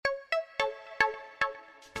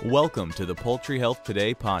Welcome to the Poultry Health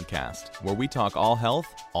Today podcast, where we talk all health,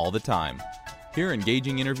 all the time. Hear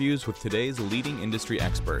engaging interviews with today's leading industry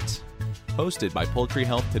experts. Hosted by Poultry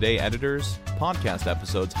Health Today editors, podcast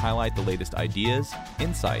episodes highlight the latest ideas,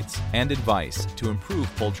 insights, and advice to improve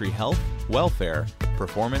poultry health, welfare,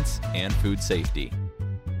 performance, and food safety.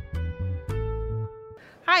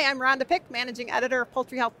 Hi, I'm Rhonda Pick, Managing Editor of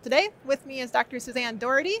Poultry Health Today. With me is Dr. Suzanne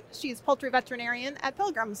Doherty. She's poultry veterinarian at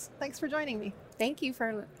Pilgrims. Thanks for joining me. Thank you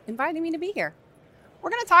for inviting me to be here. We're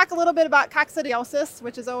going to talk a little bit about coccidiosis,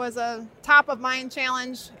 which is always a top-of-mind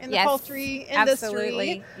challenge in the poultry industry.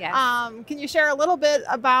 Absolutely. Yes. Can you share a little bit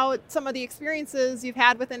about some of the experiences you've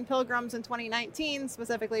had within Pilgrims in 2019,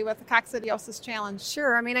 specifically with the coccidiosis challenge?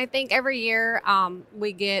 Sure. I mean, I think every year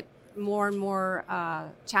we get more and more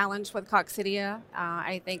challenged with coccidia.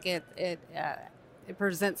 I think it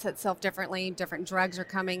presents itself differently. Different drugs are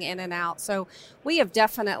coming in and out. So we have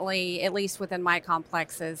definitely, at least within my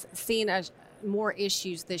complexes, seen more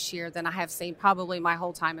issues this year than I have seen probably my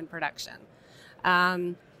whole time in production.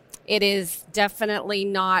 It is definitely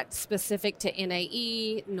not specific to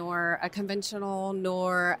NAE, nor a conventional,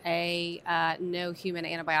 nor a no human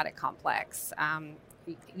antibiotic complex.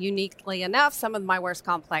 Uniquely enough, some of my worst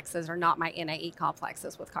complexes are not my NAE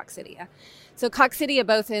complexes with coccidia. So coccidia,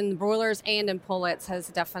 both in broilers and in pullets, has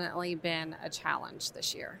definitely been a challenge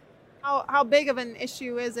this year. How big of an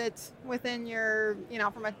issue is it within your,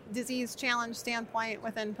 from a disease challenge standpoint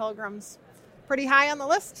within Pilgrims? Pretty high on the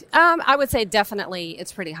list? I would say definitely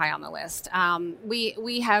it's pretty high on the list.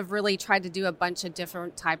 We have really tried to do a bunch of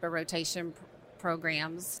different type of rotation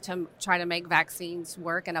programs to try to make vaccines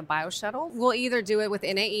work in a bioshuttle. We'll either do it with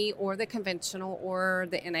NAE or the conventional or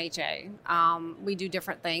the NHA. We do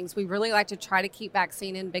different things. We really like to try to keep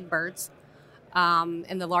vaccine in big birds,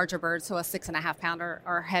 in the larger birds, so a 6.5 pounder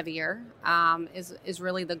or heavier is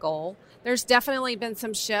really the goal. There's definitely been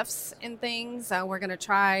some shifts in things. We're going to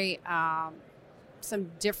try some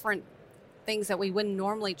different things that we wouldn't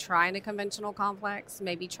normally try in a conventional complex.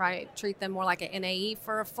 Maybe treat them more like an NAE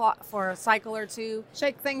for a cycle or two.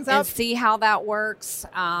 Shake things up. And see how that works.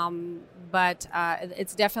 But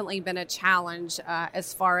it's definitely been a challenge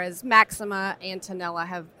as far as Maxima and Tenella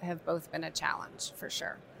have both been a challenge for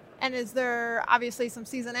sure. And is there obviously some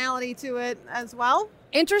seasonality to it as well?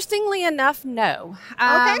 Interestingly enough, no.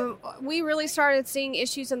 Okay. We really started seeing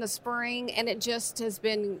issues in the spring, and it just has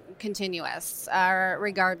been continuous,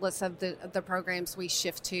 regardless of the programs we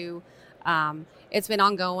shift to. It's been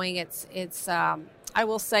ongoing. It's. I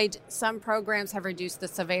will say some programs have reduced the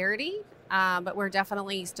severity, but we're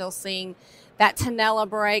definitely still seeing that Tenella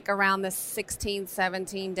break around the 16,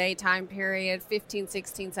 17 day time period, 15,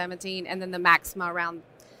 16, 17, and then the Maxima around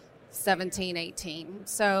 17, 18.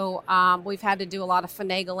 So we've had to do a lot of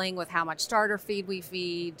finagling with how much starter feed we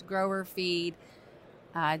feed, grower feed,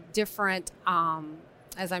 different,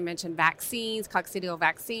 as I mentioned, vaccines, coccidial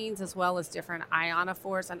vaccines, as well as different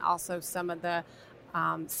ionophores, and also some of the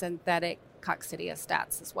synthetic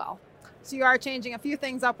coccidiostats as well. So you are changing a few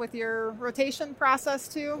things up with your rotation process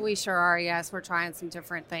too? We sure are, yes. We're trying some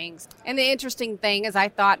different things. And the interesting thing is I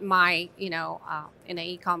thought my,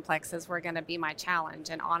 NAE complexes were going to be my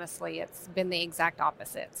challenge. And honestly, it's been the exact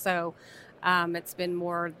opposite. So it's been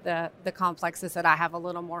more the complexes that I have a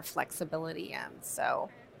little more flexibility in. So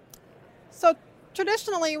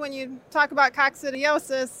traditionally, when you talk about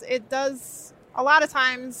coccidiosis, it does a lot of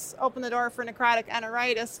times open the door for necrotic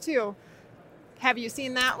enteritis too. Have you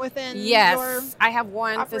seen that within your I have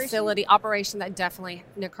one operation? operation that definitely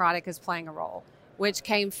necrotic is playing a role. Which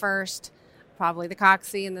came first? Probably the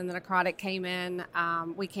cocci, and then the necrotic came in.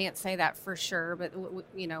 We can't say that for sure, but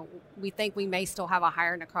we think we may still have a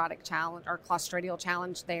higher necrotic challenge or clostridial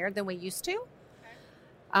challenge there than we used to.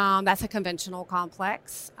 That's a conventional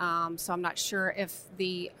complex, so I'm not sure if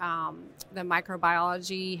the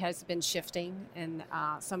microbiology has been shifting, and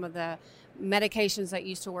some of the medications that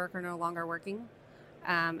used to work are no longer working.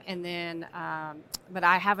 But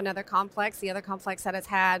I have another complex. The other complex that has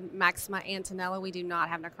had Maxima and Tenella, we do not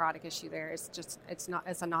have necrotic issue there.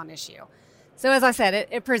 It's a non-issue. So as I said,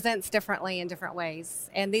 it presents differently in different ways,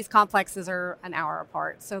 and these complexes are an hour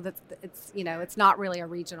apart. So that it's not really a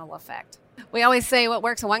regional effect. We always say what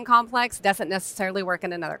works in one complex doesn't necessarily work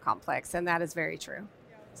in another complex, and that is very true.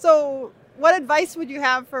 So what advice would you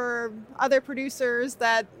have for other producers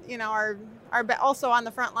that are also on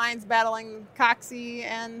the front lines battling cocci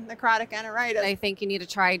and necrotic enteritis? I think you need to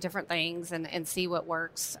try different things and see what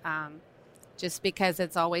works. Just because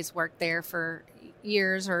it's always worked there for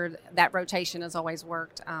years, or that rotation has always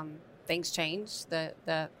worked, things change.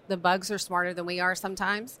 The bugs are smarter than we are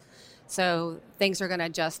sometimes. So things are going to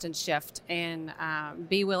adjust and shift, and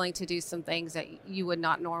be willing to do some things that you would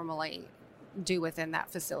not normally do within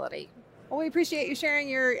that facility. Well, we appreciate you sharing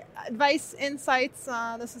your advice, insights.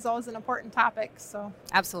 This is always an important topic. So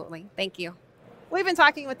Absolutely. Thank you. We've been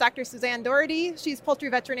talking with Dr. Suzanne Doherty. She's poultry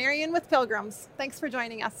veterinarian with Pilgrims. Thanks for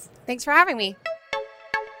joining us. Thanks for having me.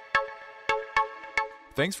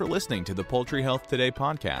 Thanks for listening to the Poultry Health Today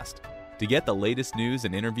podcast. To get the latest news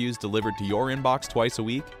and interviews delivered to your inbox twice a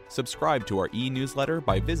week, subscribe to our e-newsletter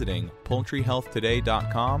by visiting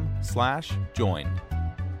poultryhealthtoday.com/join.